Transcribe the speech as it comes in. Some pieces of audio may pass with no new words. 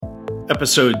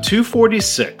Episode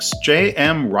 246,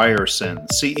 J.M. Ryerson,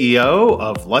 CEO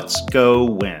of Let's Go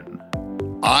Win.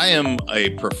 I am a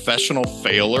professional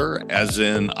failer, as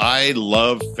in I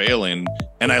love failing,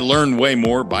 and I learn way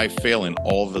more by failing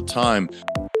all the time.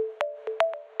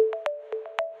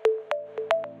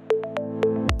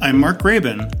 I'm Mark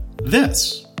Graban.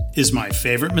 This is My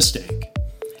Favorite Mistake.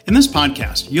 In this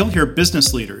podcast, you'll hear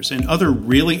business leaders and other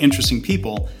really interesting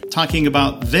people talking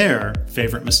about their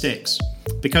favorite mistakes.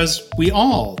 Because we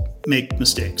all make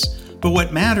mistakes, but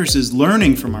what matters is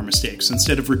learning from our mistakes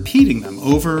instead of repeating them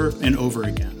over and over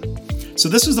again. So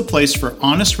this is the place for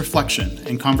honest reflection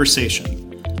and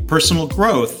conversation, personal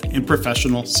growth, and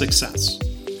professional success.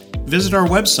 Visit our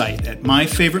website at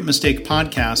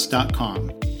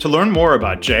myfavoritemistakepodcast.com. To learn more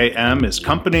about JM, his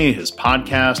company, his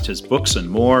podcast, his books, and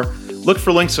more, look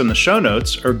for links in the show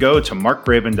notes or go to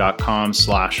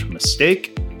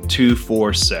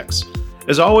markgraban.com/mistake246.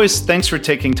 As always, thanks for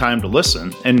taking time to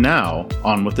listen. And now,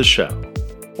 on with the show.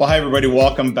 Well, hi, everybody.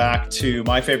 Welcome back to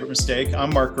My Favorite Mistake.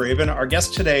 I'm Mark Graban. Our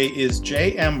guest today is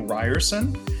J.M.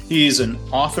 Ryerson. He's an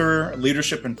author,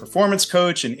 leadership and performance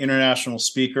coach, and international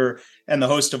speaker, and the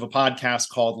host of a podcast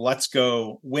called Let's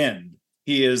Go Win.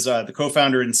 He is the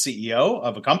co-founder and CEO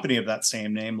of a company of that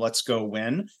same name, Let's Go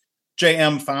Win.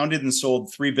 J.M. founded and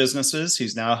sold 3 businesses.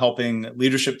 He's now helping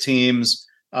leadership teams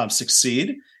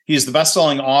succeed. He's the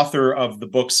best-selling author of the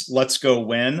books Let's Go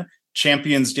Win,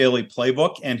 Champions Daily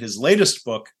Playbook, and his latest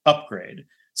book, Upgrade.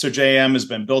 So JM has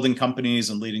been building companies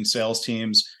and leading sales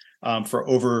teams for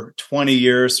over 20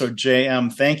 years. So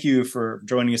JM, thank you for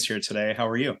joining us here today. How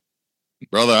are you?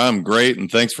 Brother, I'm great, and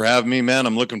thanks for having me, man.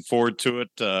 I'm looking forward to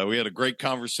it. We had a great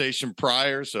conversation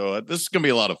prior, so this is going to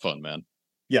be a lot of fun, man.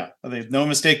 Yeah, there's no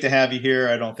mistake to have you here.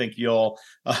 I don't think you'll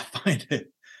find it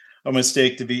a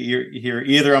mistake to be here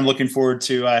either. I'm looking forward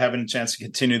to having a chance to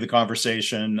continue the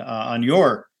conversation on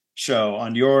your show,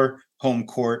 on your home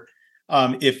court,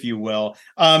 if you will.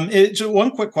 One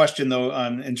quick question, though,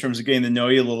 in terms of getting to know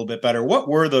you a little bit better. What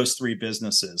were those 3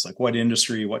 businesses? Like what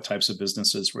industry, what types of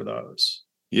businesses were those?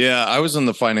 Yeah, I was in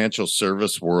the financial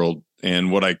service world.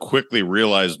 And what I quickly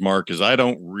realized, Mark, is I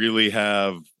don't really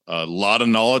have a lot of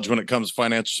knowledge when it comes to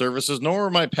financial services, nor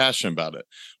am I passionate about it.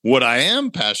 What I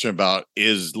am passionate about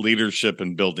is leadership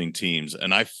and building teams.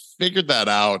 And I figured that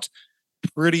out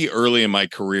pretty early in my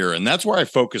career. And that's where I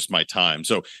focused my time.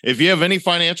 So if you have any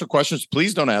financial questions,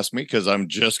 please don't ask me because I'm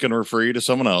just going to refer you to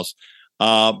someone else.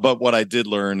 But what I did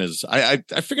learn is I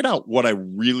figured out what I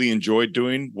really enjoyed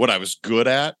doing, what I was good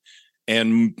at,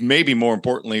 and maybe more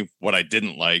importantly, what I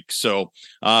didn't like. So,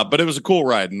 but it was a cool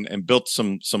ride and built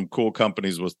some cool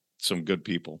companies with some good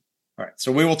people. All right.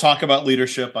 So we will talk about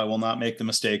leadership. I will not make the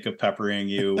mistake of peppering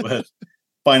you with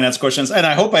finance questions. And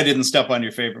I hope I didn't step on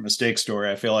your favorite mistake story.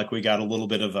 I feel like we got a little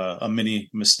bit of a mini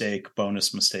mistake,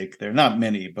 bonus mistake there. Not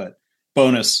mini, but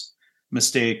bonus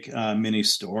mistake, mini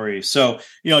story. So,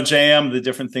 JM, the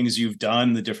different things you've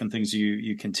done, the different things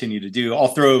you continue to do. I'll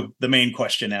throw the main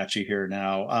question at you here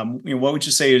now. What would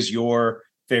you say is your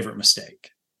favorite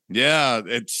mistake? Yeah,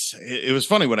 it was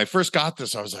funny. When I first got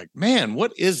this, I was like, man,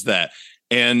 what is that?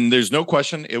 And there's no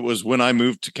question. It was when I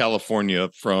moved to California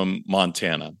from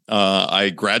Montana. I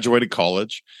graduated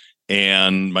college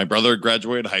and my brother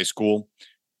graduated high school,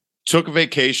 took a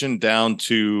vacation down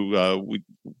to,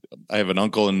 I have an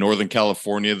uncle in Northern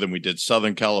California. Then we did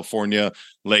Southern California,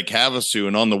 Lake Havasu.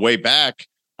 And on the way back,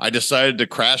 I decided to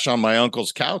crash on my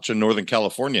uncle's couch in Northern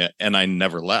California and I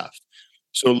never left.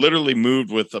 So literally moved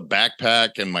with a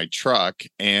backpack and my truck,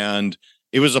 and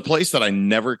it was a place that I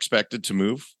never expected to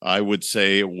move. I would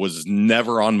say it was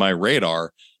never on my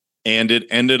radar, and it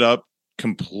ended up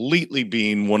completely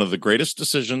being one of the greatest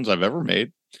decisions I've ever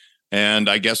made. And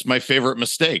I guess my favorite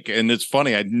mistake. And it's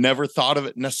funny, I'd never thought of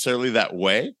it necessarily that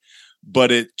way,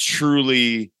 but it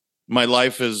truly, my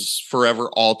life is forever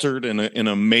altered in an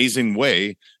amazing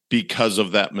way because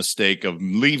of that mistake of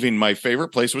leaving my favorite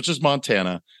place, which is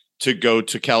Montana, to go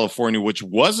to California, which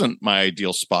wasn't my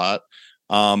ideal spot.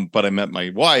 But I met my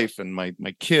wife and my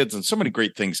kids, and so many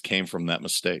great things came from that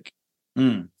mistake.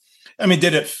 I mean,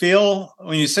 did it feel,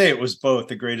 when you say it was both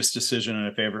the greatest decision and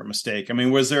a favorite mistake, I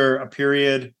mean, was there a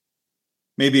period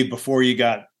maybe before you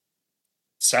got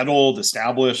settled,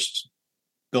 established,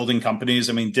 building companies?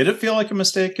 I mean, did it feel like a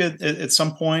mistake at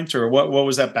some point, or what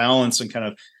was that balance, and kind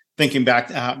of thinking back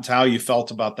to how you felt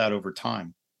about that over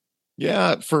time?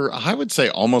 Yeah, for, I would say,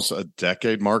 almost a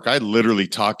decade, Mark, I literally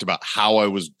talked about how I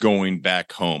was going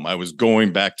back home. I was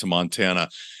going back to Montana.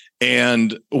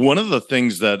 And one of the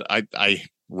things that I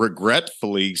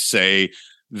regretfully say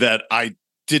that I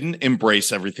didn't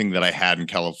embrace everything that I had in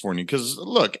California. Because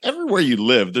look, everywhere you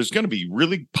live, there's going to be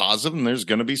really positive and there's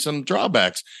going to be some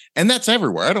drawbacks. And that's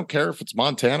everywhere. I don't care if it's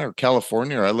Montana or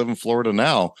California, or I live in Florida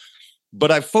now.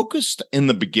 But I focused in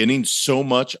the beginning so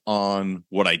much on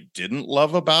what I didn't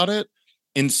love about it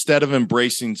instead of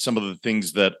embracing some of the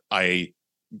things that I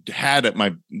had at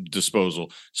my disposal,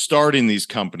 starting these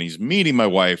companies, meeting my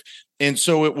wife. And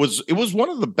so it was one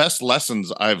of the best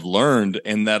lessons I've learned,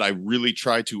 and that I really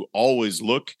try to always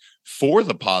look for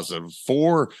the positive,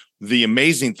 for the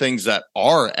amazing things that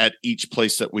are at each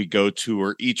place that we go to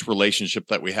or each relationship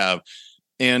that we have.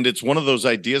 And it's one of those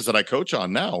ideas that I coach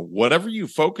on now. Whatever you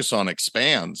focus on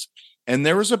expands. And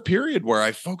there was a period where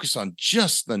I focused on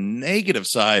just the negative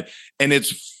side. And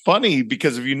it's funny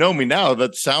because if you know me now,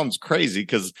 that sounds crazy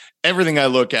because everything I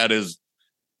look at is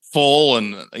full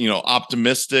and,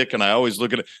 optimistic. And I always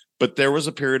look at it. But there was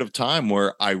a period of time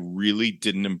where I really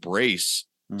didn't embrace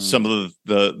some of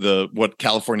the what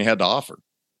California had to offer.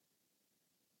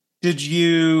 Did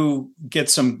you get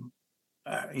some,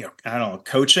 I don't know,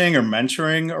 coaching or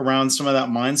mentoring around some of that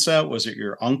mindset? Was it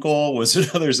your uncle? Was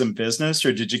it others in business?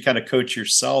 Or did you kind of coach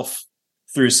yourself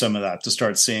through some of that to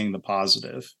start seeing the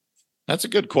positive? That's a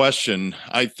good question.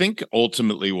 I think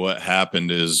ultimately what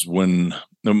happened is when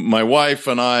my wife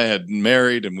and I had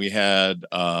married and we had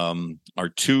our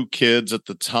 2 kids at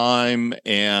the time,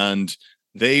 and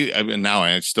now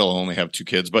I still only have 2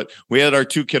 kids, but we had our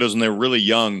 2 kiddos and they were really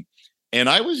young. And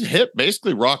I was hit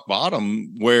basically rock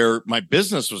bottom where my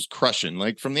business was crushing.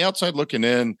 Like from the outside looking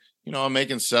in, I'm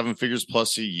making 7 figures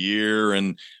plus a year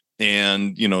and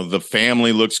the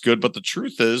family looks good. But the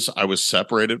truth is I was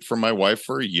separated from my wife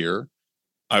for a year.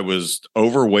 I was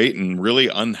overweight and really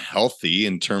unhealthy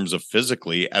in terms of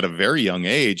physically at a very young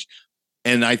age.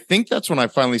 And I think that's when I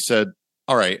finally said,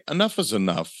 all right, enough is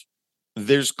enough.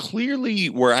 There's clearly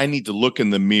where I need to look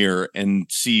in the mirror and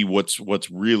see what's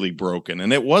really broken.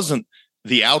 And it wasn't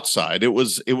the outside. It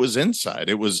was inside.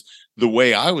 It was the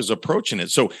way I was approaching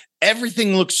it. So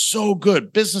everything looks so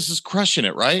good. Business is crushing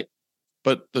it, right?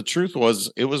 But the truth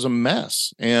was it was a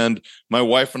mess. And my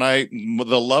wife and I,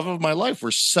 the love of my life,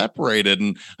 were separated.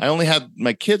 And I only had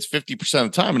my kids 50%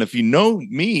 of the time. And if you know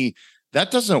me, that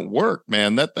doesn't work,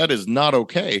 man. That is not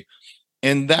okay.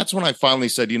 And that's when I finally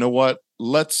said, you know what?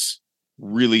 Let's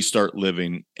really start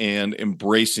living and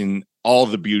embracing all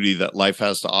the beauty that life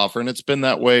has to offer. And it's been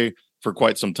that way for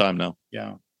quite some time now.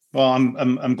 Yeah. Well,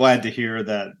 I'm glad to hear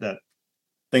that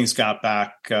things got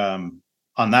back on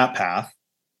that path.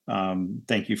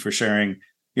 Thank you for sharing,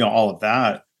 all of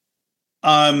that.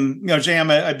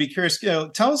 Jam, I'd be curious,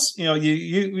 tell us,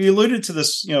 you alluded to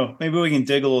this, maybe we can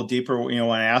dig a little deeper, when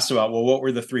I asked about, well, what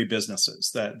were the 3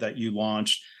 businesses that you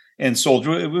launched and sold?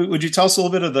 Would you tell us a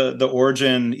little bit of the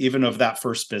origin, even of that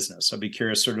first business? I'd be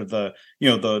curious, sort of the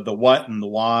what and the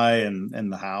why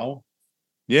and the how.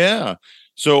 Yeah.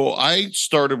 So I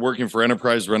started working for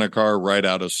Enterprise Rent-A-Car right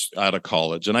out of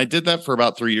college. And I did that for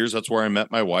about 3 years. That's where I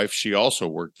met my wife. She also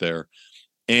worked there.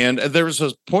 And there was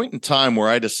a point in time where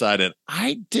I decided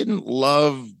I didn't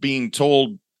love being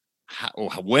told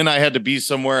when I had to be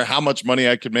somewhere, how much money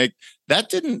I could make. That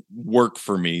didn't work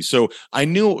for me. So I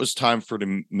knew it was time for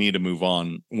me to move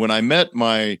on. When I met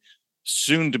my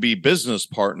soon-to-be business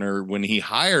partner, when he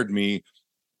hired me,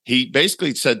 he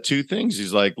basically said 2 things.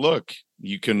 He's like, look,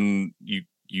 you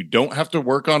don't have to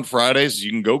work on Fridays.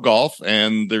 You can go golf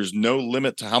and there's no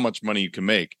limit to how much money you can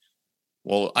make.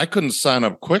 Well, I couldn't sign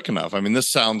up quick enough. I mean,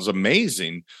 this sounds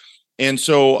amazing. And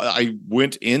so I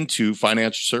went into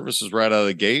financial services right out of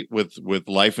the gate with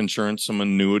life insurance, some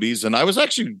annuities. And I was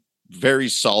actually very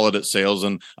solid at sales.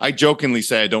 And I jokingly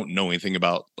say I don't know anything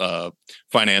about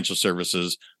financial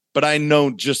services, but I know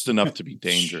just enough to be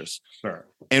dangerous. Sure.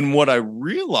 And what I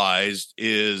realized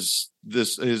is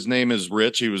his name is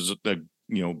Rich. He was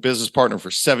a business partner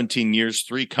for 17 years,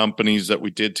 3 companies that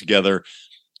we did together.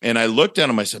 And I looked at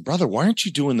him, I said, brother, why aren't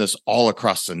you doing this all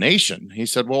across the nation? He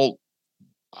said, well,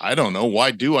 I don't know. Why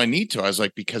do I need to? I was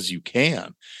like, because you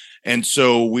can. And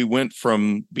so we went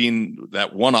from being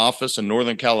that one office in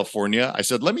Northern California. I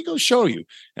said, let me go show you.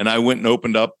 And I went and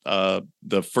opened up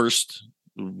the first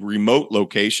remote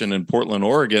location in Portland,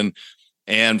 Oregon.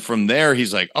 And from there,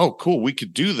 he's like, oh, cool, we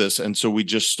could do this. And so we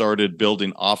just started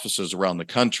building offices around the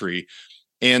country.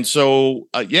 And so,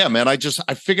 man, I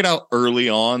figured out early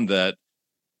on that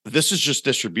this is just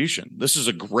distribution. This is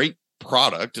a great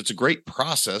product. It's a great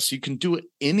process. You can do it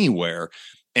anywhere.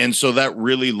 And so that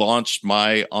really launched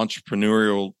my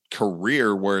entrepreneurial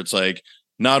career, where it's like,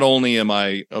 not only am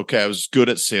I was good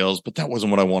at sales, but that wasn't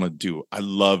what I want to do. I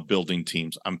love building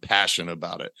teams. I'm passionate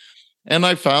about it. And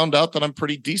I found out that I'm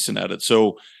pretty decent at it.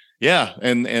 So Yeah,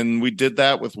 and we did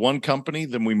that with one company,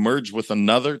 then we merged with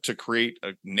another to create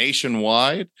a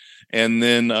nationwide, and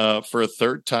then for a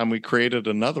third time we created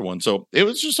another one. So it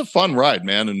was just a fun ride,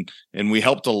 man, and we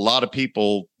helped a lot of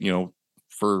people,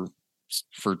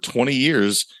 for 20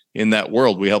 years in that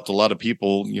world. We helped a lot of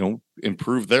people,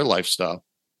 improve their lifestyle.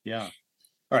 Yeah.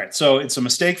 All right. So it's a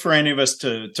mistake for any of us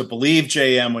to believe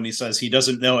JM when he says he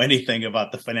doesn't know anything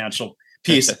about the financial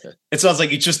piece. It sounds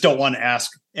like you just don't want to ask,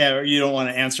 or you don't want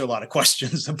to answer a lot of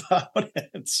questions about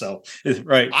it. So,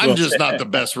 right. I'm just not the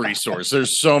best resource.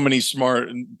 There's so many smart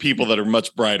people that are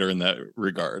much brighter in that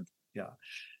regard. Yeah.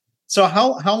 So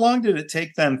how long did it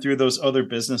take then through those other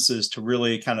businesses to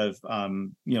really kind of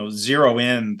zero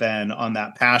in then on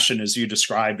that passion as you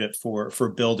described it for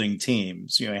building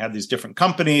teams? You had these different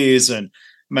companies, and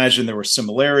imagine there were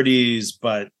similarities,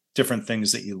 but different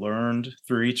things that you learned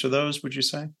through each of those, would you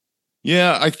say?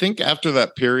 Yeah, I think after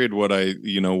that period,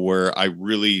 where I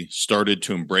really started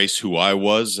to embrace who I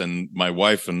was and my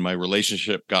wife and my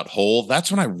relationship got whole,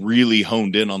 that's when I really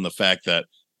honed in on the fact that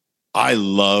I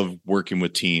love working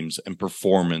with teams and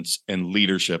performance and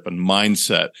leadership and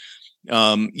mindset.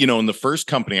 In the first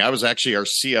company, I was actually our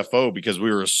CFO because we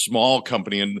were a small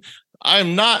company, and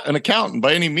I'm not an accountant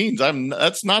by any means.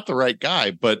 That's not the right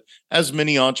guy. But as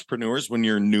many entrepreneurs, when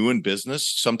you're new in business,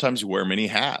 sometimes you wear many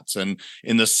hats. And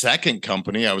in the second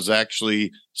company, I was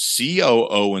actually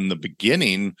COO in the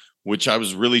beginning, which I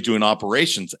was really doing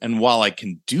operations. And while I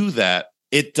can do that,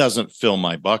 it doesn't fill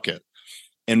my bucket.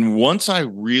 And once I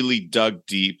really dug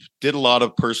deep, did a lot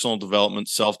of personal development,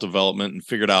 self-development, and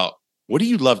figured out, what do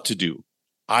you love to do?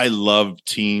 I love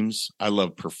teams. I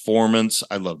love performance.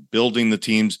 I love building the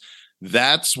teams.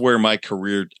 That's where my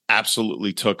career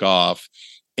absolutely took off.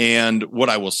 And what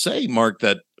I will say, Mark,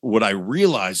 that what I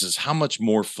realized is how much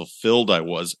more fulfilled I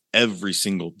was every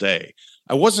single day.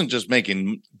 I wasn't just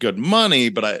making good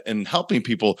money, and helping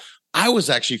people. I was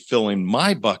actually filling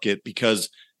my bucket because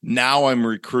now I'm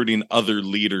recruiting other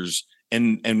leaders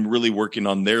and really working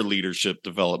on their leadership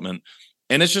development.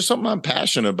 And it's just something I'm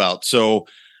passionate about. So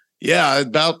yeah,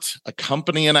 about a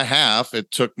company and a half,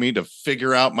 it took me to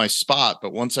figure out my spot.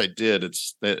 But once I did,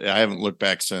 I haven't looked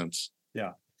back since.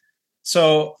 Yeah.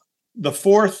 So the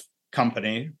fourth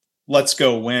company, Let's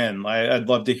Go Win. I'd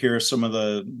love to hear some of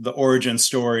the origin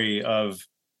story of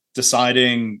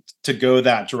deciding to go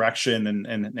that direction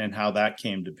and how that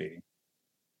came to be.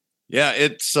 Yeah,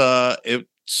 it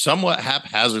somewhat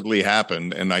haphazardly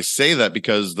happened. And I say that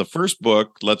because the first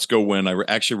book, Let's Go Win, I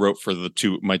actually wrote for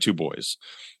my two boys.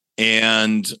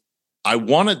 And I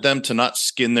wanted them to not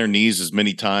skin their knees as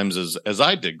many times as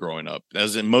I did growing up.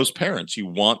 As in most parents, you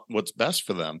want what's best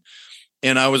for them.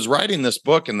 And I was writing this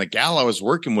book, and the gal I was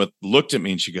working with looked at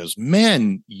me and she goes,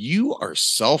 "Man, you are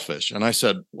selfish." And I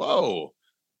said, "Whoa,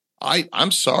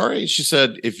 I'm sorry." She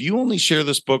said, "If you only share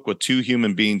this book with two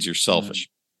human beings, you're selfish."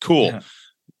 Cool. Yeah.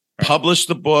 Published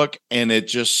the book, and it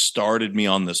just started me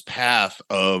on this path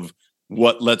of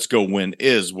what Let's Go Win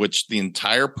is, which the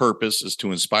entire purpose is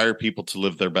to inspire people to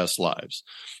live their best lives.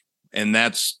 And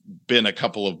that's been a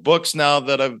couple of books now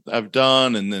that I've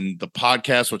done. And then the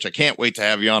podcast, which I can't wait to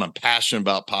have you on. I'm passionate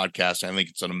about podcasting. I think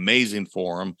it's an amazing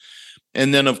forum.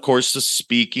 And then, of course, the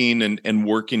speaking and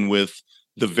working with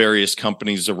the various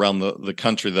companies around the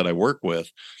country that I work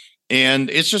with. And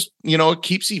it's just, it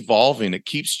keeps evolving. It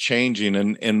keeps changing.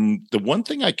 And the one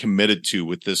thing I committed to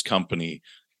with this company,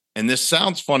 and this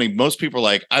sounds funny, most people are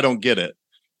like, I don't get it.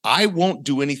 I won't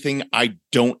do anything I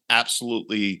don't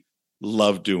absolutely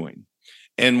love doing.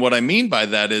 And what I mean by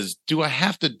that is, do I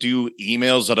have to do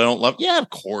emails that I don't love? Yeah, of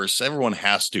course, everyone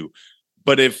has to.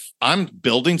 But if I'm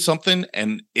building something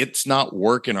and it's not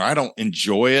working, or I don't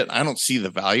enjoy it, I don't see the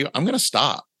value, I'm going to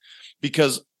stop.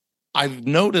 Because I've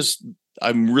noticed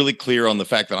I'm really clear on the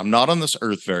fact that I'm not on this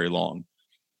earth very long.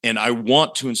 And I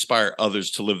want to inspire others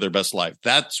to live their best life.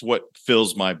 That's what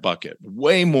fills my bucket,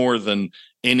 way more than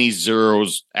any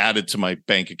zeros added to my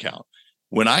bank account.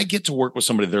 When I get to work with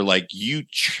somebody, they're like, "You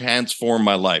transform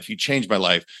my life. You changed my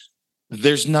life."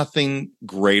 There's nothing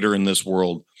greater in this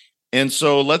world. And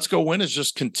so Let's Go Win is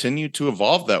just continue to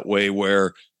evolve that way,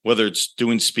 where whether it's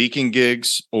doing speaking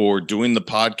gigs or doing the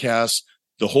podcast,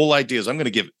 the whole idea is I'm going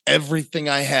to give everything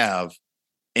I have,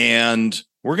 and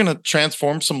we're going to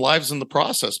transform some lives in the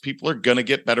process. People are going to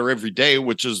get better every day,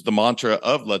 which is the mantra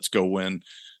of Let's Go Win.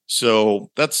 So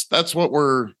that's what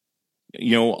we're,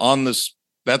 on this.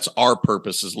 That's our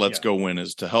purpose is Let's Go Win,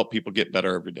 is to help people get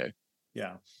better every day.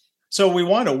 Yeah. So we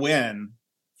want to win,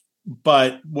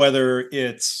 but whether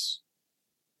it's,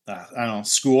 I don't know,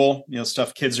 school,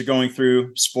 stuff kids are going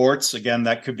through, sports, again,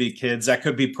 that could be kids, that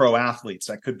could be pro athletes,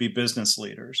 that could be business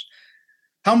leaders.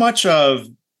 How much of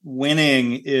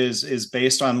winning is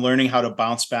based on learning how to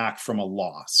bounce back from a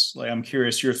loss. Like, I'm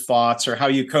curious your thoughts or how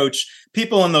you coach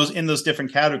people in those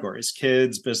different categories: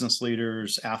 kids, business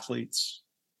leaders, athletes.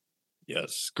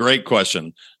 Yes, great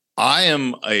question. I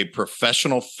am a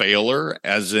professional failer,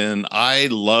 as in I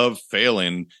love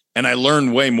failing, and I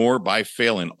learn way more by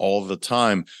failing all the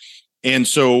time. And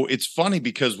so it's funny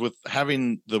because with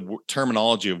having the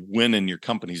terminology of win in your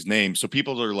company's name, so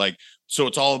people are like, so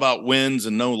it's all about wins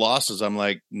and no losses. I'm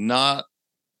like, not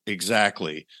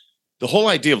exactly. The whole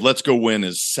idea of let's go win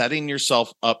is setting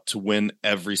yourself up to win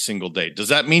every single day. Does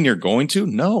that mean you're going to?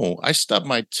 No, I stub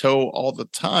my toe all the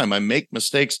time. I make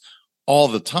mistakes all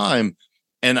the time.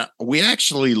 And we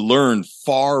actually learn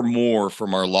far more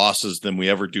from our losses than we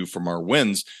ever do from our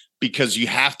wins, because you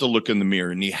have to look in the mirror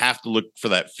and you have to look for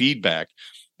that feedback.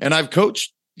 And I've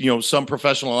coached, some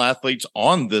professional athletes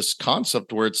on this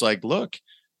concept where it's like, look,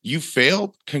 you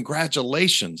failed.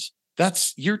 Congratulations.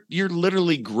 You're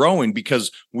literally growing,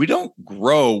 because we don't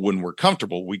grow when we're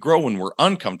comfortable. We grow when we're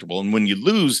uncomfortable. And when you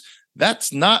lose,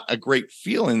 that's not a great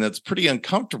feeling. That's pretty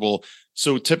uncomfortable.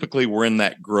 So typically we're in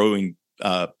that growing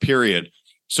period.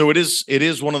 So it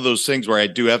is one of those things where I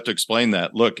do have to explain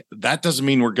that, look, that doesn't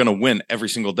mean we're going to win every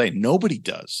single day. Nobody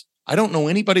does. I don't know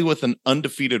anybody with an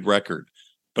undefeated record,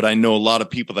 but I know a lot of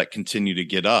people that continue to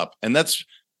get up. And that's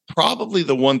probably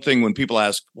the one thing when people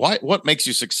ask, what makes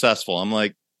you successful? I'm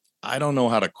like, I don't know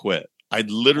how to quit. I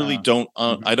literally don't.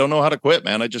 I don't know how to quit,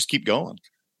 man. I just keep going.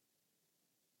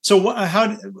 So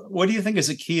what do you think is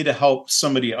a key to help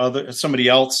somebody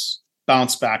else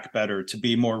bounce back better, to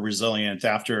be more resilient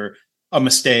after a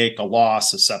mistake, a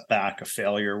loss, a setback, a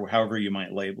failure, however you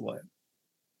might label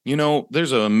it?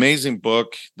 There's an amazing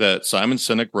book that Simon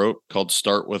Sinek wrote called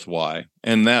Start With Why.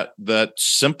 And that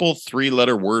simple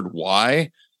 3-letter word,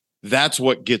 why, that's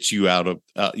what gets you out of,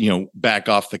 back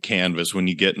off the canvas when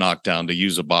you get knocked down, to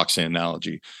use a boxing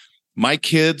analogy. My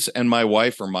kids and my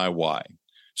wife are my why.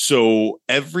 So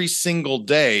every single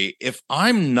day, if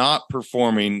I'm not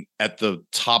performing at the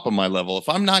top of my level, if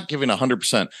I'm not giving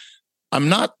 100%, I'm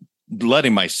not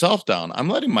letting myself down. I'm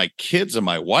letting my kids and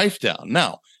my wife down.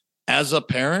 Now, as a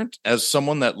parent, as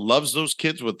someone that loves those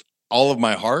kids with all of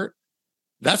my heart,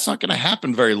 that's not going to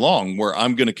happen very long, where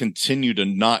I'm going to continue to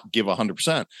not give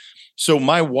 100%. So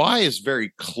my why is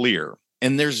very clear,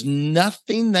 and there's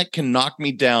nothing that can knock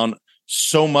me down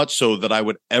so much so that I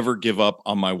would ever give up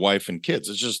on my wife and kids.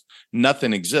 It's just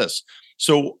nothing exists.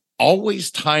 So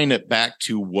always tying it back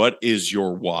to, what is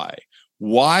your why?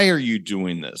 Why are you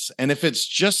doing this? And if it's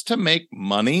just to make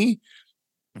money,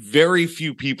 very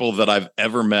few people that I've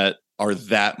ever met are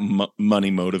that money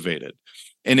motivated.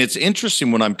 And it's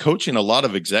interesting, when I'm coaching a lot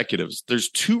of executives, there's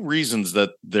 2 reasons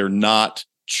that they're not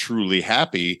truly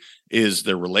happy: is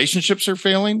their relationships are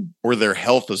failing or their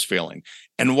health is failing.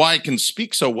 And why I can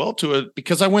speak so well to it,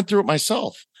 because I went through it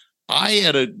myself. I,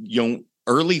 at a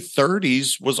early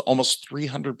 30s, was almost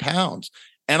 300 pounds.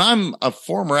 And I'm a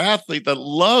former athlete that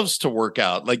loves to work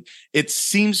out. Like, it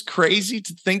seems crazy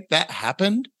to think that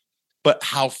happened, but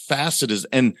how fast it is.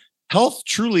 And health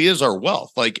truly is our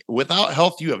wealth. Like, without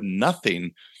health, you have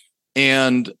nothing.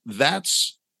 And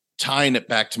that's tying it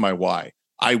back to my why.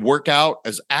 I work out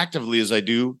as actively as I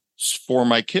do for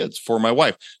my kids, for my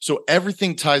wife. So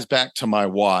everything ties back to my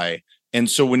why. And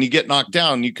so when you get knocked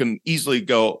down, you can easily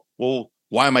go, well,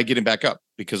 why am I getting back up?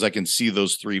 Because I can see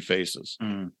those 3 faces.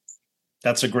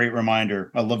 That's a great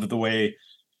reminder. I love the way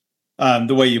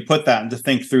you put that, and to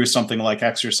think through something like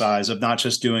exercise, of not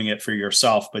just doing it for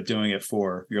yourself, but doing it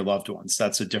for your loved ones.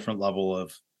 That's a different level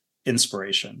of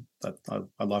inspiration.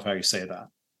 I love how you say that.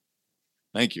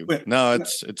 Thank you. No,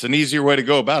 it's an easier way to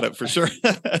go about it, for sure.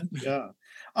 Yeah.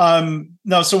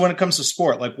 No, so when it comes to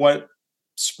sport, like, what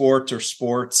sport or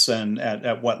sports, and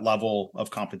at what level of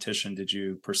competition did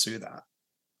you pursue that?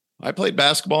 I played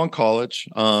basketball in college.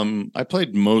 I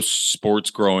played most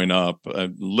sports growing up,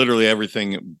 literally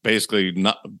everything, basically,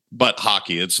 not but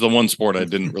hockey. It's the one sport I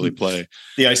didn't really play.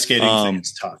 The ice skating thing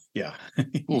is tough. Yeah.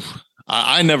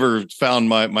 I never found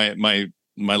my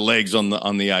legs on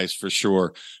the ice, for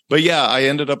sure. But yeah, I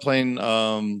ended up playing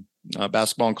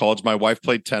basketball in college. My wife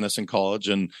played tennis in college,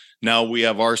 and now we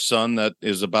have our son that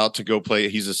is about to go play.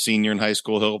 He's a senior in high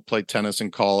school. He'll play tennis in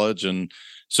college. And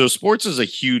so sports is a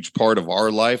huge part of our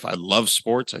life. I love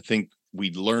sports. I think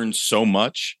we learn so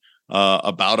much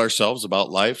about ourselves, about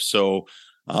life. So,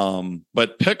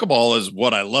 but pickleball is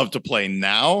what I love to play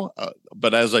now.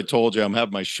 But as I told you, I'm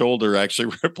having my shoulder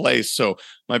actually replaced. So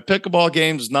my pickleball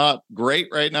game's not great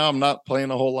right now. I'm not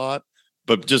playing a whole lot,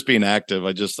 but just being active.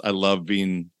 I love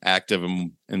being active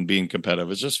and being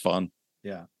competitive. It's just fun.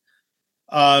 Yeah.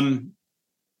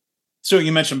 So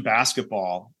you mentioned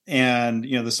basketball and,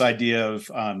 this idea of,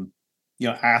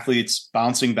 athletes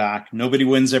bouncing back. Nobody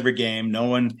wins every game. No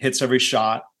one hits every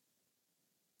shot.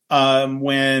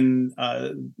 When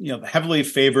the heavily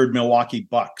favored Milwaukee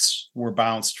Bucks were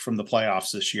bounced from the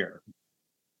playoffs this year,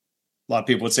 a lot of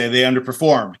people would say they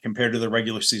underperformed compared to the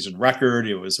regular season record.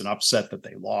 It was an upset that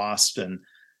they lost. And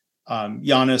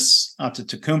Giannis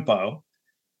Antetokounmpo,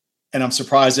 and I'm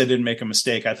surprised I didn't make a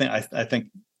mistake. I think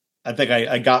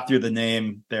I got through the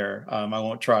name there. I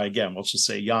won't try again. We'll just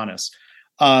say Giannis.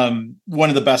 One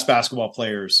of the best basketball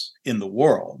players in the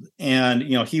world. And,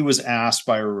 he was asked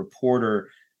by a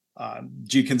reporter,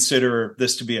 do you consider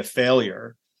this to be a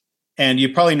failure? And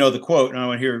you probably know the quote, and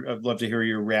I'd love to hear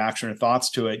your reaction or thoughts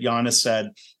to it. Giannis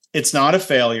said, "It's not a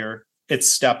failure, it's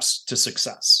steps to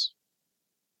success."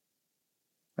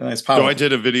 And that's powerful. So I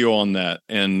did a video on that.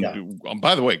 And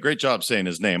by the way, great job saying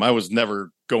his name. I was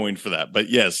never going for that. But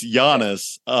yes,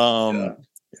 Giannis.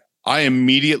 I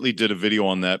immediately did a video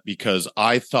on that because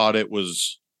I thought it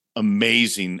was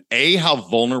amazing. How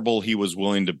vulnerable he was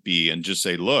willing to be and just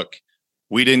say, look,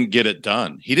 we didn't get it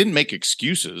done. He didn't make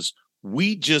excuses.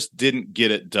 We just didn't get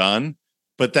it done.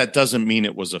 But that doesn't mean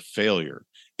it was a failure.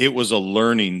 It was a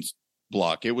learning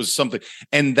block. It was something.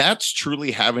 And that's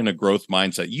truly having a growth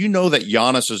mindset. You know that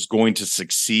Giannis is going to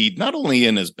succeed, not only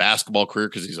in his basketball career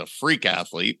because he's a freak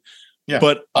athlete,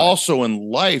 but also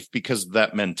in life because of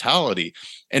that mentality.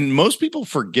 And most people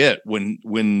forget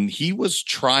when he was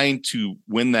trying to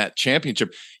win that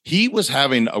championship, he was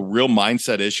having a real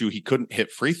mindset issue. He couldn't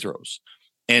hit free throws.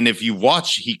 And if you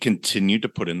watch, he continued to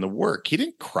put in the work. He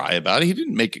didn't cry about it. He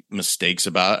didn't make excuses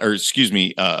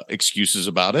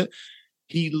about it.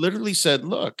 He literally said,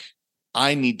 look,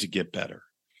 I need to get better.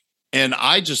 And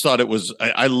I just thought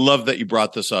I love that you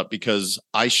brought this up because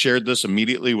I shared this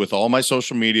immediately with all my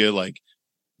social media. Like,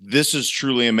 this is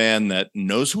truly a man that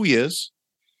knows who he is,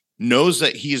 knows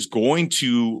that he is going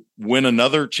to win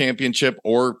another championship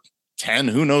or 10,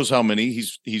 who knows how many.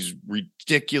 He's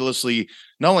ridiculously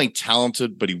not only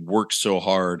talented, but he works so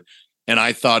hard. And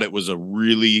I thought it was a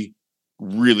really,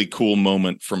 really cool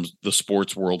moment from the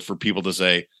sports world for people to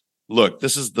say, look,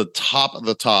 this is the top of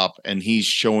the top. And he's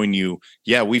showing you,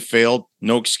 we failed,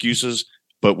 no excuses,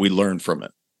 but we learned from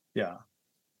it. Yeah.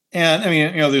 And I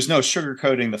mean, there's no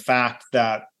sugarcoating the fact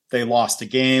that they lost a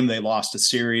game, they lost a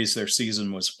series, their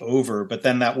season was over. But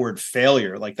then that word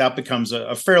failure, like that becomes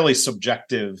a fairly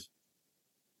subjective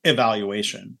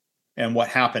evaluation. And what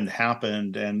happened.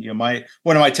 And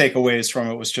one of my takeaways from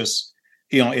it was just,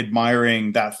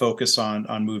 admiring that focus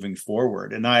on moving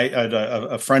forward. And I had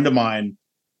a friend of mine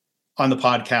on the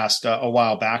podcast a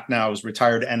while back now, was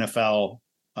retired NFL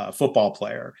football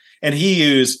player. And he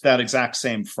used that exact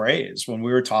same phrase when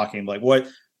we were talking, like, what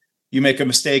you make a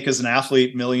mistake as an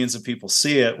athlete, millions of people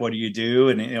see it. What do you do?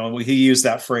 And, he used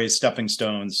that phrase, stepping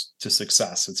stones to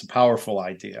success. It's a powerful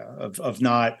idea of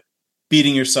not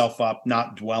beating yourself up,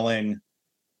 not dwelling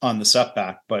on the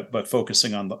setback, but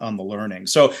focusing on the learning.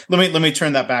 So let me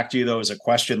turn that back to you though, as a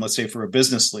question, let's say for a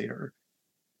business leader,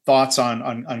 thoughts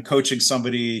on coaching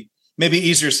somebody, maybe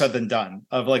easier said than done,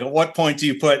 of like, at what point do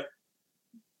you put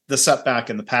the setback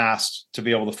in the past to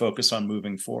be able to focus on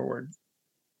moving forward?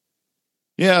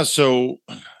 Yeah. So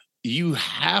you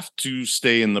have to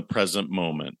stay in the present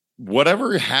moment.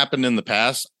 Whatever happened in the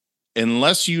past,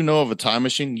 unless you know of a time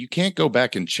machine, you can't go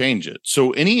back and change it.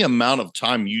 So any amount of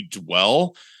time you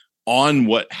dwell on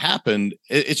what happened,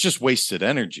 it's just wasted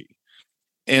energy.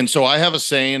 And so I have a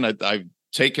saying, I've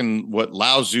taken what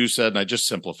Lao Tzu said, and I just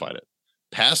simplified it.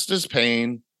 Past is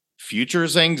pain, future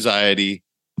is anxiety,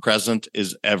 present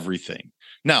is everything.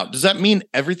 Now, does that mean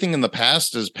everything in the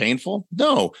past is painful?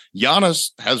 No.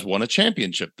 Giannis has won a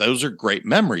championship. Those are great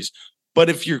memories. But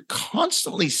if you're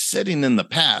constantly sitting in the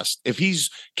past, if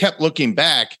he's kept looking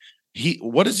back,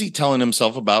 what is he telling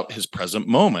himself about his present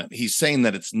moment? He's saying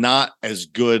that it's not as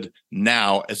good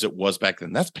now as it was back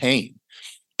then. That's pain.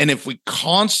 And if we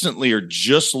constantly are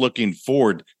just looking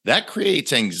forward, that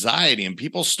creates anxiety and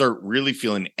people start really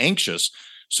feeling anxious.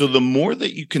 So the more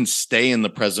that you can stay in the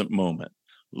present moment,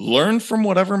 learn from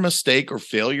whatever mistake or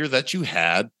failure that you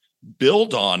had,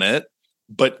 build on it,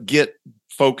 but get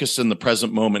focused in the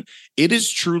present moment. It is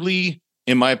truly,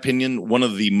 in my opinion, one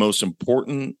of the most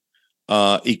important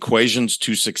equations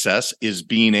to success is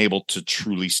being able to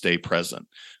truly stay present.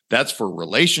 That's for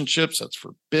relationships. That's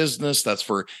for business. That's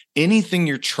for anything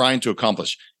you're trying to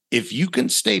accomplish. If you can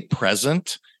stay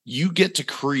present, you get to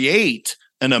create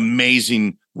an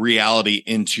amazing reality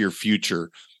into your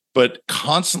future. But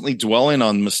constantly dwelling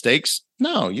on mistakes,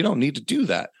 no, you don't need to do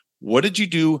that. What did you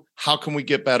do? How can we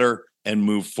get better? and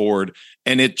move forward.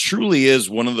 And it truly is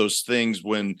one of those things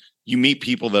when you meet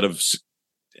people that have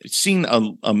seen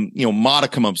a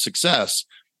modicum of success,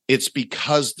 it's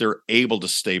because they're able to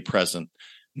stay present.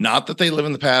 Not that they live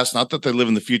in the past, not that they live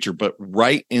in the future, but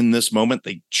right in this moment,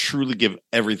 they truly give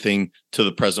everything to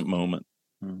the present moment.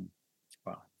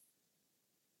 Wow.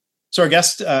 So our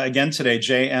guest again today,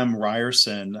 J.M.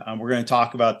 Ryerson, we're going to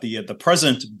talk about the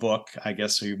present book, I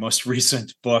guess, your most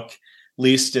recent book,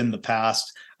 least in the past,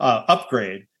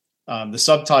 Upgrade. The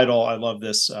subtitle, I love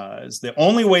this, is The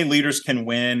Only Way Leaders Can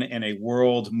Win in a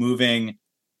World Moving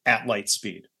at Light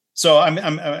Speed. So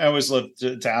I always love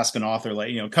to ask an author,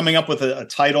 like, coming up with a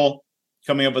title,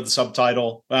 coming up with a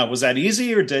subtitle. Was that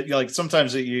easy, or did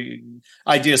sometimes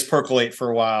ideas percolate for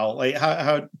a while? Like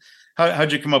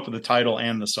how'd you come up with the title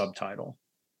and the subtitle?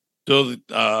 So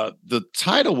the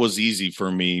title was easy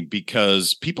for me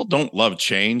because people don't love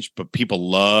change, but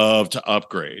people love to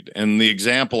upgrade. And the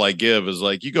example I give is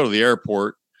like, you go to the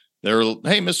airport, they're,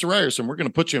 hey, Mr. Ryerson, we're going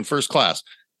to put you in first class.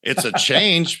 It's a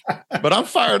change, but I'm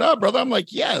fired up, brother. I'm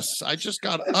like, yes, I just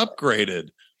got upgraded.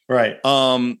 Right.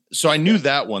 So I knew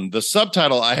that one. The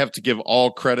subtitle, I have to give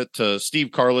all credit to Steve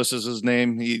Carless is his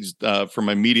name. He's from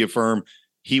my media firm.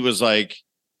 He was like,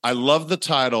 I love the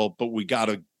title, but we got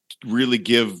to really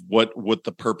give what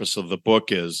the purpose of the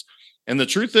book is. And the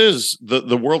truth is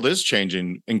the world is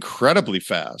changing incredibly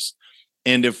fast.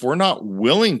 And if we're not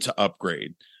willing to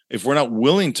upgrade, if we're not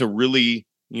willing to really,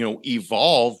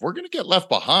 evolve, we're going to get left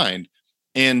behind.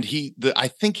 And I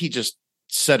think he just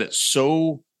said it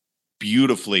so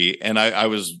beautifully. And I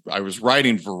was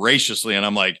writing voraciously, and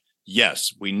I'm like,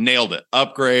 yes, we nailed it.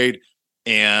 Upgrade.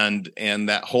 And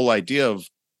that whole idea of,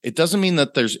 it doesn't mean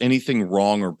that there's anything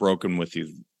wrong or broken with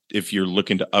you if you're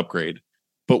looking to upgrade,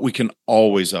 but we can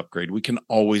always upgrade. We can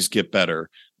always get better.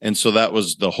 And so that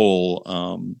was the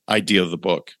whole idea of the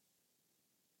book.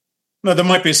 No, there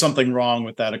might be something wrong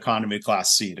with that economy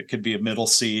class seat. It could be a middle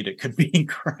seat. It could be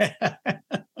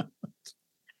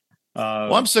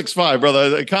well, I'm 6'5",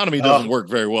 brother. The economy doesn't work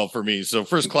very well for me. So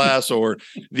first class or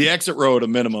the exit row at a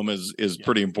minimum is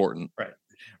pretty important.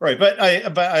 Right. But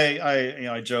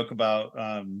I joke about,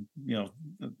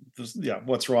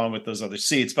 what's wrong with those other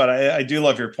seats. But I do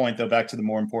love your point, though, back to the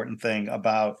more important thing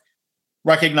about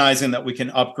recognizing that we can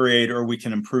upgrade or we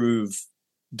can improve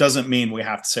doesn't mean we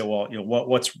have to say, well,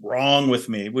 what's wrong with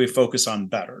me? We focus on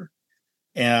better.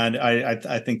 And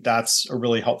I think that's a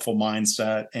really helpful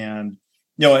mindset. And,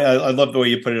 I love the way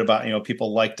you put it about,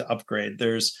 people like to upgrade.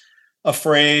 There's a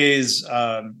phrase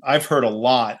I've heard a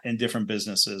lot in different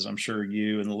businesses. I'm sure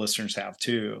you and the listeners have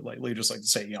too. Like leaders like to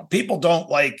say,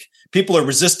 people are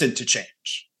resistant to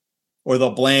change, or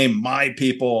they'll blame my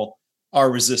people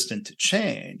are resistant to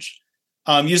change.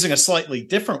 Using a slightly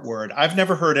different word, I've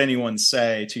never heard anyone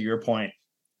say, to your point,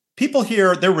 people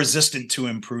here, they're resistant to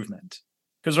improvement.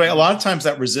 Because a lot of times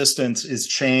that resistance is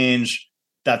change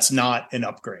that's not an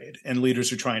upgrade, and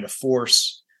leaders are trying to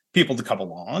force people to come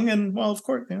along, and well, of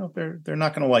course, they're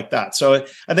not going to like that. So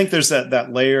I think there's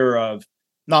that layer of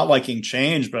not liking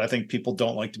change, but I think people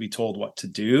don't like to be told what to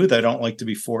do. They don't like to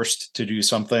be forced to do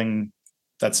something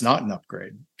that's not an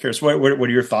upgrade. Curious, what are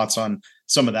your thoughts on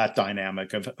some of that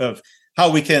dynamic of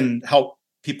how we can help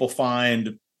people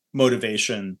find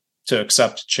motivation to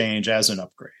accept change as an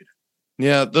upgrade?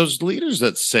 Yeah, those leaders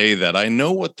that say that, I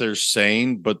know what they're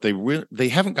saying, but they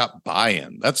haven't got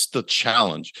buy-in. That's the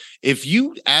challenge. If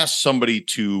you ask somebody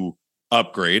to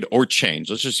upgrade or change,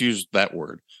 let's just use that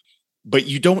word, but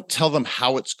you don't tell them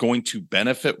how it's going to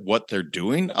benefit what they're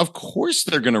doing, of course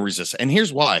they're going to resist. And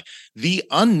here's why. The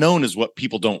unknown is what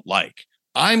people don't like.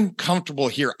 I'm comfortable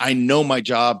here. I know my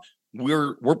job.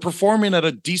 We're performing at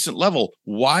a decent level.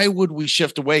 Why would we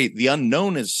shift away? The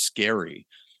unknown is scary.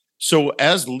 So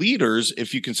as leaders,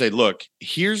 if you can say, look,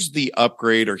 here's the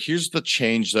upgrade or here's the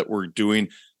change that we're doing,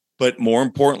 but more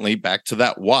importantly, back to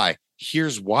that why,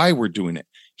 here's why we're doing it.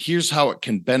 Here's how it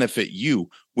can benefit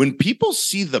you. When people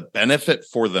see the benefit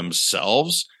for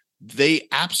themselves, they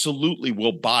absolutely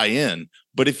will buy in.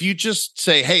 But if you just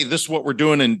say, hey, this is what we're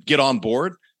doing and get on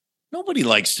board, nobody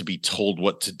likes to be told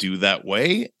what to do that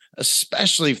way,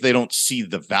 especially if they don't see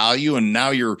the value. And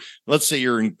now let's say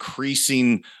you're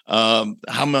increasing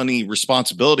how many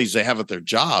responsibilities they have at their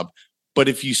job. But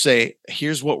if you say,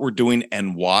 here's what we're doing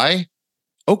and why,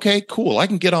 okay, cool, I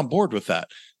can get on board with that.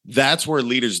 That's where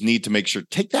leaders need to make sure,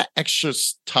 take that extra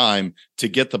time to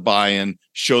get the buy-in,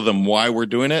 show them why we're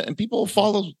doing it, and people will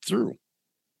follow through.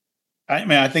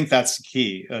 I think that's the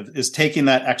key, is taking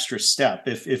that extra step.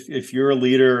 If you're a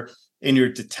leader and you're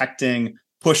detecting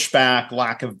pushback,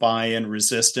 lack of buy-in,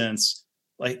 resistance,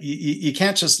 like you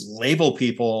can't just label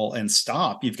people and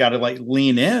stop. You've got to like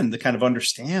lean in to kind of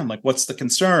understand like what's the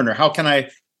concern, or how can I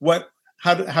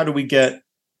how do we get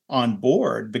on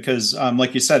board? Because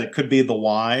like you said, it could be the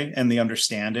why and the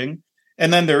understanding.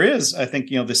 And then there is, I think,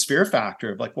 this fear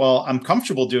factor of like, well, I'm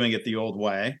comfortable doing it the old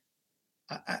way.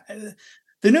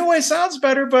 The new way sounds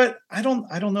better, but I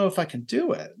don't know if I can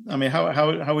do it. I mean,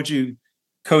 how would you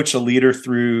coach a leader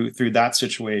through that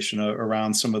situation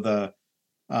around some of the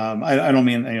I don't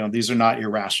mean, these are not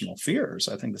irrational fears.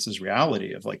 I think this is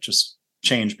reality of like just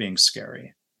change being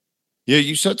scary. Yeah,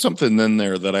 you said something in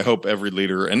there that I hope every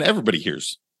leader and everybody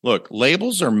hears. Look,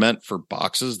 labels are meant for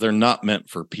boxes. They're not meant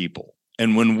for people.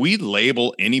 And when we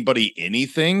label anybody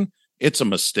anything, it's a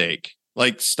mistake.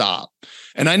 Like, stop.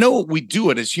 And I know we do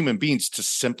it as human beings to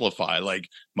simplify, like,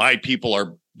 my people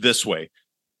are this way.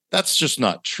 That's just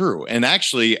not true. And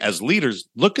actually, as leaders,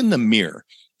 look in the mirror.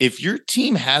 If your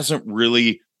team hasn't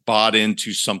really bought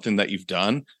into something that you've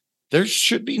done, there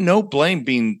should be no blame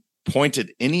being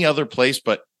pointed any other place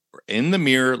but in the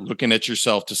mirror, looking at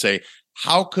yourself to say,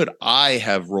 how could I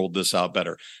have rolled this out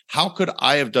better? How could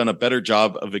I have done a better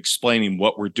job of explaining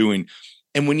what we're doing?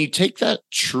 And when you take that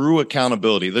true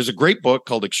accountability, there's a great book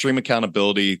called Extreme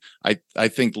Accountability. I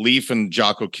think Leaf and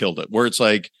Jocko killed it, where it's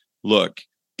like, look,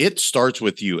 it starts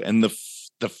with you. And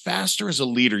the faster as a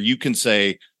leader you can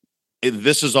say,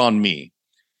 this is on me,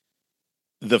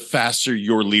 the faster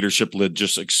your leadership lid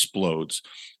just explodes,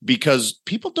 because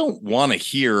people don't want to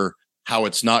hear how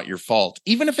it's not your fault.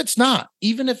 Even if it's not,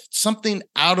 even if something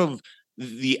out of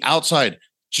the outside,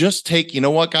 just take, you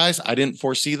know what, guys, I didn't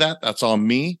foresee that. That's on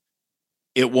me.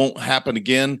 It won't happen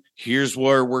again. Here's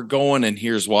where we're going. And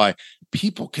here's why.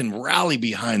 People can rally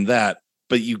behind that,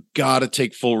 but you got to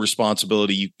take full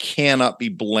responsibility. You cannot be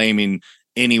blaming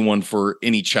anyone for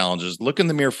any challenges. Look in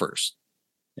the mirror first.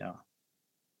 Yeah.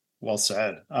 Well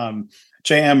said.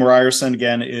 J.M. Ryerson,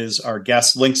 again, is our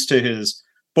guest. Links to his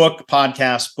book,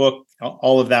 podcast, book,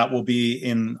 all of that will be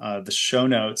in the show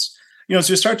notes. As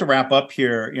we start to wrap up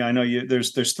here, I know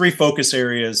there's three focus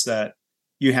areas that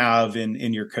you have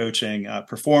in your coaching: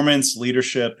 performance,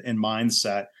 leadership, and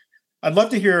mindset. I'd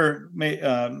love to hear.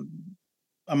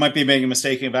 I might be making a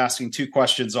mistake of asking two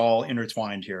questions all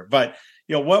intertwined here, but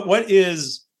what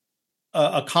is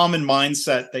a common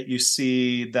mindset that you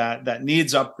see that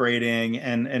needs upgrading,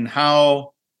 and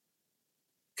how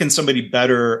can somebody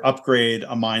better upgrade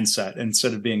a mindset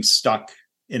instead of being stuck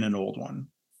in an old one?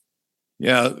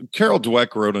 Yeah, Carol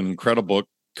Dweck wrote an incredible book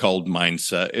called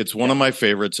Mindset. It's one of my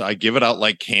favorites. I give it out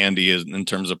like candy in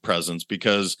terms of presents,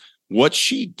 because what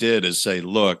she did is say,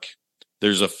 look,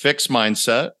 there's a fixed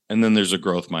mindset and then there's a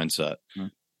growth mindset. Mm-hmm.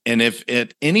 And if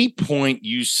at any point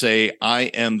you say, I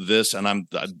am this and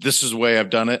this is the way I've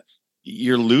done it,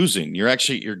 you're losing.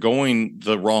 You're going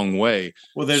the wrong way.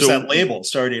 Well, there's that label.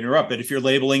 Sorry to interrupt, but if you're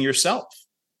labeling yourself,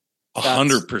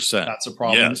 100%, that's a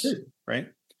problem too, right?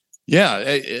 Yeah.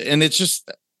 And it's just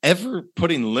ever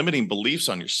putting limiting beliefs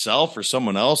on yourself or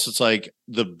someone else. It's like,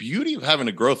 the beauty of having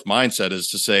a growth mindset is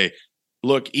to say,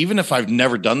 look, even if I've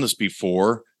never done this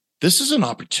before, this is an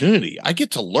opportunity. I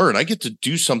get to learn. I get to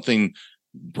do something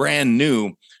brand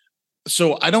new.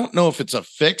 So I don't know if it's a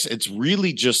fix. It's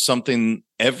really just something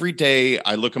every day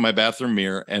I look in my bathroom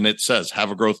mirror and it says,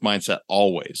 have a growth mindset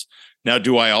always. Now,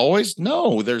 do I always?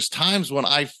 No, there's times when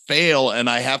I fail and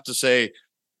I have to say,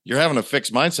 you're having a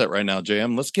fixed mindset right now,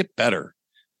 JM. Let's get better.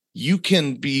 You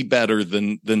can be better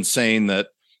than saying that.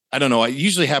 I don't know. It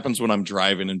usually happens when I'm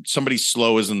driving and somebody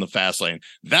slow is in the fast lane.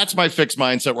 That's my fixed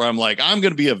mindset where I'm like, I'm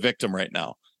going to be a victim right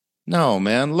now. No,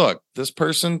 man, look, this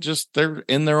person they're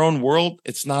in their own world.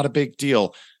 It's not a big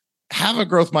deal. Have a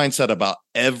growth mindset about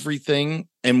everything.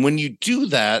 And when you do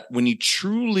that, when you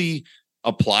truly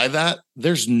apply that,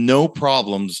 there's no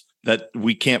problems that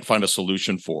we can't find a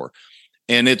solution for.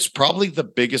 And it's probably the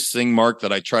biggest thing, Mark,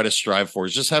 that I try to strive for,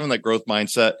 is just having that growth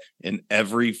mindset in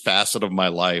every facet of my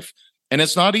life. And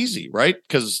it's not easy, right?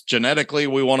 Because genetically,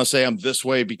 we want to say I'm this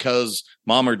way because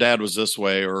mom or dad was this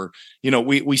way, or,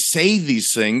 we say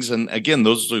these things. And again,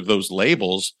 those are those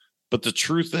labels. But the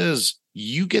truth is,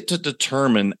 you get to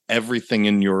determine everything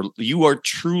you are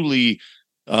truly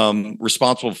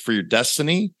responsible for your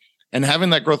destiny. And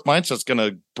having that growth mindset is going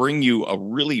to bring you a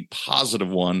really positive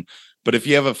one. But if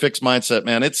you have a fixed mindset,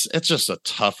 man, it's just a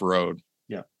tough road.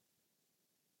 Yeah.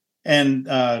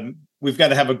 And we've got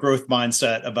to have a growth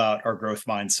mindset about our growth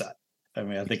mindset. I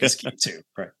mean, I think it's key too.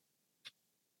 Right.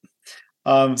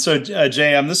 So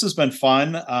JM, this has been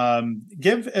fun.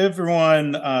 Give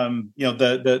everyone,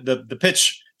 the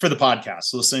pitch for the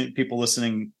podcast. People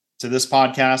listening to this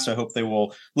podcast, I hope they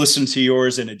will listen to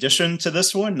yours in addition to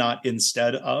this one, not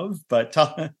instead of, but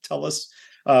tell us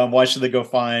why should they go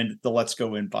find the Let's Go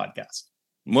Win podcast?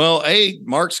 Well, hey,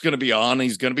 Mark's going to be on.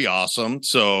 He's going to be awesome.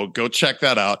 So go check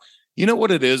that out. You know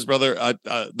what it is, brother?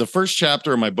 The first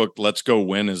chapter of my book, Let's Go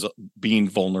Win, is being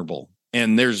vulnerable.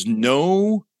 And there's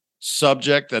no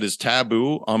subject that is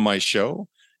taboo on my show.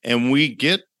 And we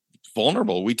get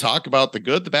vulnerable. We talk about the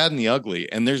good, the bad, and the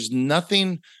ugly. And there's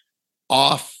nothing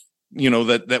off,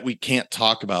 that we can't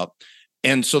talk about.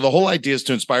 And so the whole idea is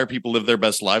to inspire people to live their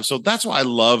best lives. So that's why I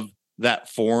love that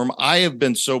forum. I have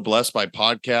been so blessed by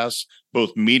podcasts,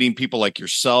 both meeting people like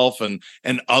yourself and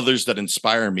others that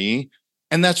inspire me.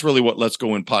 And that's really what Let's Go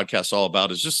Win podcast is all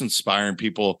about, is just inspiring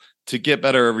people to get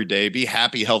better every day, be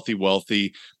happy, healthy,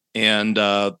 wealthy. And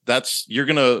you're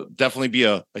going to definitely be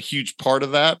a huge part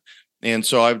of that. And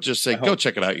so I would just say, go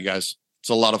check it out, you guys. It's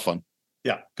a lot of fun.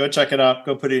 Yeah, go check it out.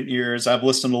 Go put it in your ears. I've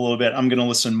listened a little bit. I'm going to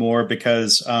listen more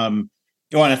because I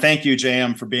want to thank you,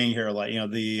 JM, for being here.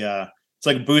 It's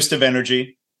like a boost of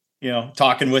energy,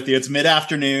 talking with you. It's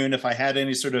mid-afternoon. If I had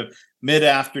any sort of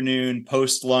mid-afternoon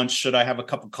post-lunch, should I have a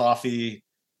cup of coffee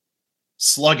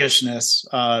sluggishness,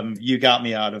 you got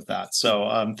me out of that.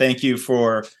 So thank you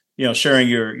for, sharing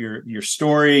your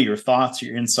story, your thoughts,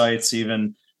 your insights,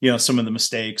 even, some of the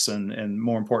mistakes and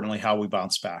more importantly, how we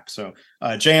bounce back. So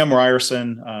JM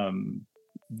Ryerson,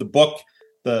 the book,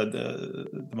 the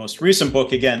most recent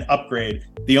book, again, Upgrade,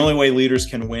 the only way leaders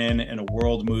can win in a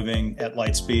world moving at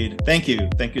light speed. Thank you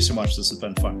so much. This has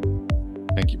been fun.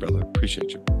 Thank you, brother.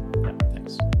 Appreciate you. Yeah,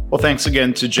 thanks. Well, thanks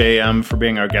again to JM for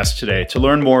being our guest today. To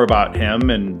learn more about him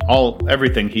and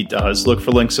everything he does, look for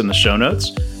links in the show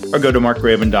notes or go to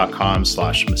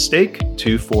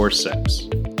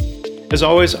markraven.com/mistake246. As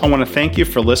always, I want to thank you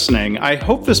for listening. I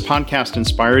hope this podcast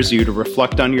inspires you to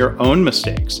reflect on your own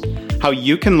mistakes, how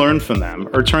you can learn from them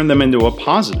or turn them into a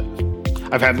positive.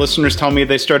 I've had listeners tell me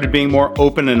they started being more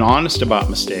open and honest about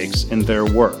mistakes in their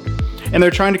work. And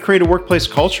they're trying to create a workplace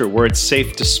culture where it's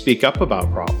safe to speak up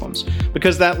about problems,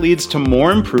 because that leads to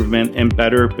more improvement and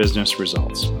better business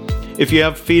results. If you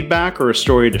have feedback or a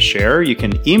story to share, you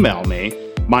can email me,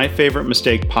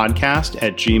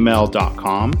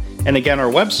 myfavoritemistakepodcast@gmail.com. And again,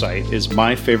 our website is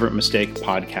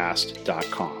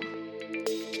myfavoritemistakepodcast.com.